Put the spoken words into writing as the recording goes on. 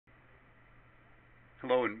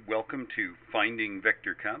Hello and welcome to Finding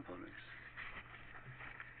Vector Components.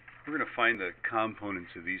 We're going to find the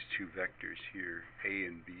components of these two vectors here, A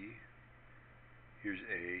and B. Here's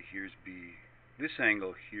A, here's B. This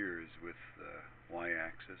angle here is with the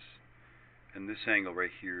y-axis, and this angle right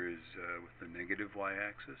here is with the negative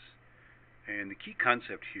y-axis. And the key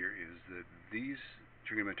concept here is that these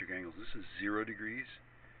trigonometric angles, this is 0 degrees,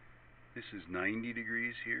 this is 90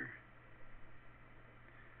 degrees here,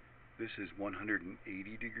 this is 180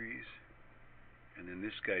 degrees, and then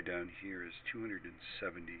this guy down here is 270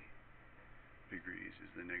 degrees, is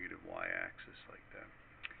the negative y-axis, like that.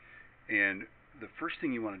 And the first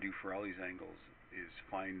thing you want to do for all these angles is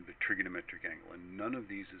find the trigonometric angle, and none of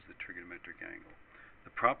these is the trigonometric angle.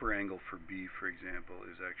 The proper angle for B, for example,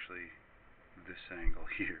 is actually this angle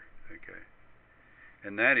here, okay?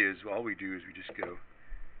 And that is, all we do is we just go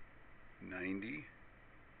 90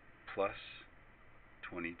 plus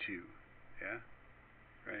 22, yeah?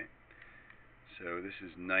 Right? So this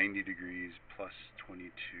is 90 degrees plus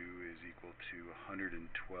 22 is equal to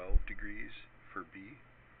 112 degrees for B,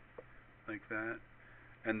 like that.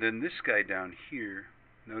 And then this guy down here,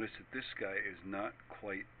 notice that this guy is not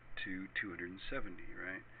quite to 270,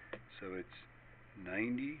 right? So it's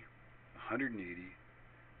 90, 180,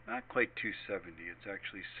 not quite 270. It's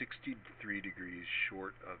actually 63 degrees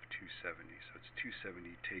short of 270. So it's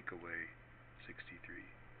 270 take away 63.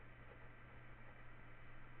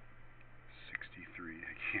 63,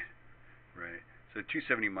 I can't, right. So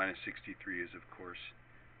 270 minus 63 is, of course,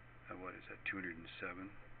 what is that, 207?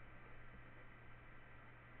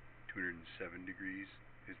 207 degrees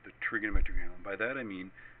is the trigonometric angle. And by that I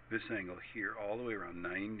mean this angle here, all the way around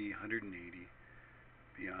 90, 180,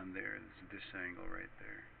 beyond there is this angle right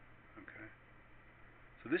there, okay?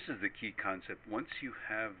 So this is the key concept. Once you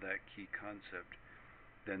have that key concept,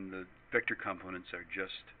 then the vector components are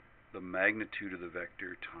just the magnitude of the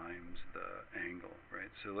vector times the angle,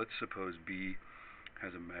 right? So let's suppose B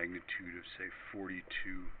has a magnitude of, say, 42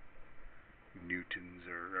 newtons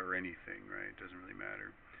or anything, right? It doesn't really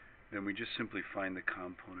matter. Then we just simply find the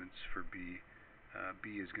components for B.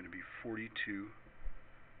 B is going to be 42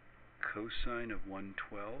 cosine of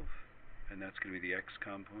 112, and that's going to be the x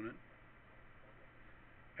component.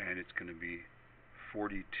 And it's going to be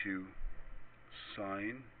 42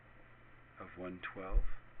 sine of 112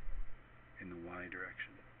 in the y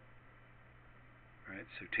direction. Alright,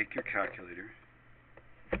 so take your calculator,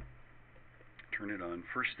 turn it on.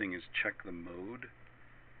 First thing is check the mode.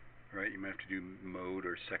 Right, you might have to do mode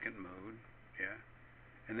or second mode, yeah.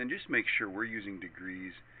 And then just make sure we're using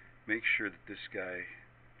degrees. Make sure that this guy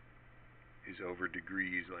is over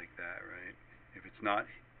degrees like that, right? If it's not,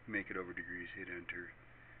 make it over degrees, hit enter,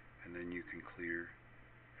 and then you can clear,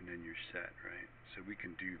 and then you're set, right? So we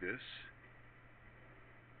can do this.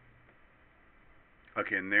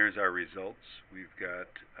 Okay, and there's our results. We've got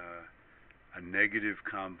a negative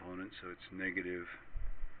component, so it's negative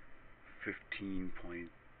 15.73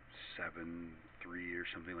 or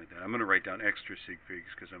something like that. I'm going to write down extra sig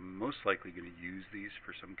figs because I'm most likely going to use these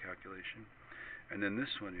for some calculation. And then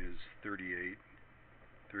this one is 38.94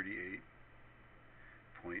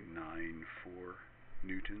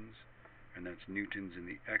 newtons, and that's newtons in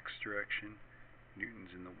the x direction,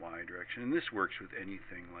 newtons in the y direction. And this works with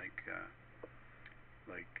anything like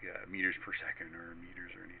meters per second or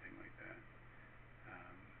meters or anything like that.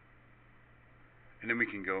 And then we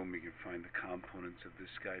can go and we can find the components of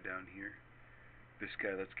this guy down here. This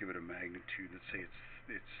guy, let's give it a magnitude. Let's say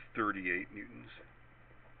it's 38 newtons,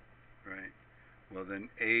 right? Well,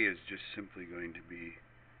 then A is just simply going to be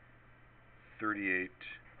 38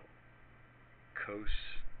 cos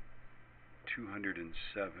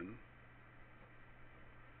 207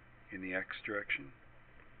 in the x direction,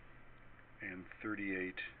 and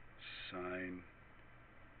 38 sine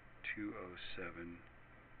 207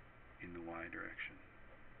 in the y direction.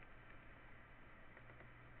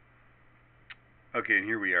 Okay, and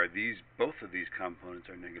here we are. Both of these components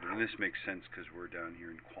are negative, and this makes sense because we're down here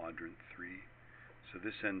in quadrant 3. So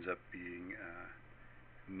this ends up being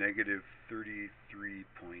negative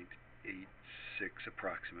 33.86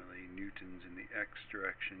 approximately newtons in the x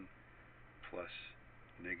direction, plus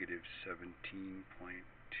negative 17.25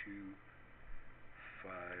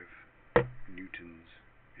 newtons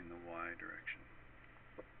in the y direction.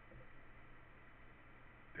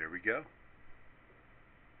 There we go.